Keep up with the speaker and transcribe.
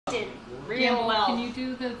real well. Can you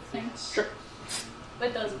do the thing? Sure.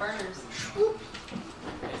 With those burners.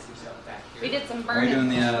 We did some Are we burning. doing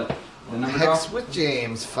the number draw? Hex with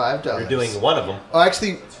James, $5. You're doing one of them. Oh,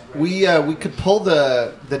 actually, we could pull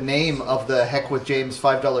the name of the Heck with James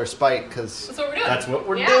 $5 spite because That's what we're doing. That's what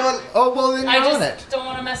we're Yeah. doing. oh well then I you're on just it. don't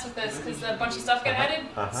want to mess with this because a bunch of stuff got added.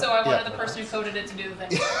 So I wanted the person who coded it to do the thing.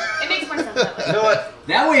 It makes more sense that way. You know what?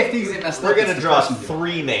 That way, if things get messed We're up, gonna it's the draw person doing it.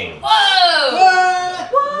 3 names. Whoa!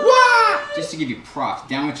 What? Just to give you props.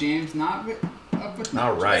 Down with James, not with, up with me.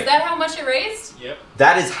 All right. Is that how much it raised? Yep.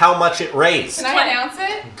 That is how much it raised. Can I announce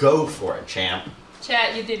it? Go for it, champ.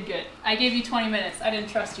 Chat, you did good. I gave you 20 minutes. I didn't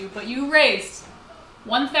trust you, but you raised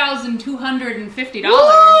 $1,250.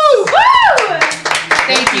 Woo!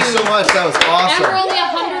 Thank you so much. That was And we're awesome. only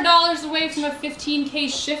 $100 away from a 15K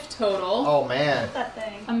shift total. Oh man. That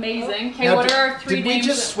thing. Amazing. Okay, Now, what are our 3 did names?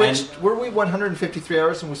 we just switch? Were we 153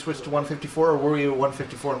 hours and we switched to 154, or were we at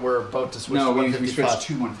 154 and we're about to switch No, to we 155? switched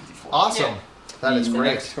to 154. Awesome. Yeah. That is The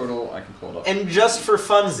great. next total, I can pull it up. And just for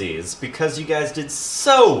funsies, because you guys did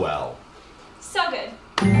so well. So good.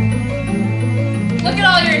 Look at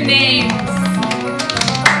all your names.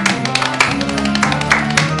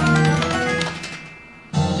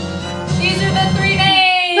 These are the 3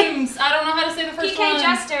 names. I don't know how to say the first one. PK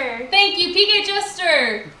Jester. Thank you, PK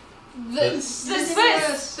Jester. The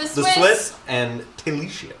Swiss. The The Swiss and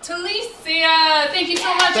Talicia. Talicia. Thank you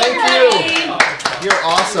so much, Thank everybody. You're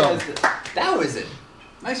awesome. That was it.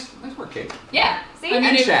 Nice work, Kate. Yeah. See? I mean,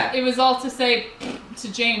 And chat. it was all to say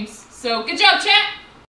to James. So good job, chat.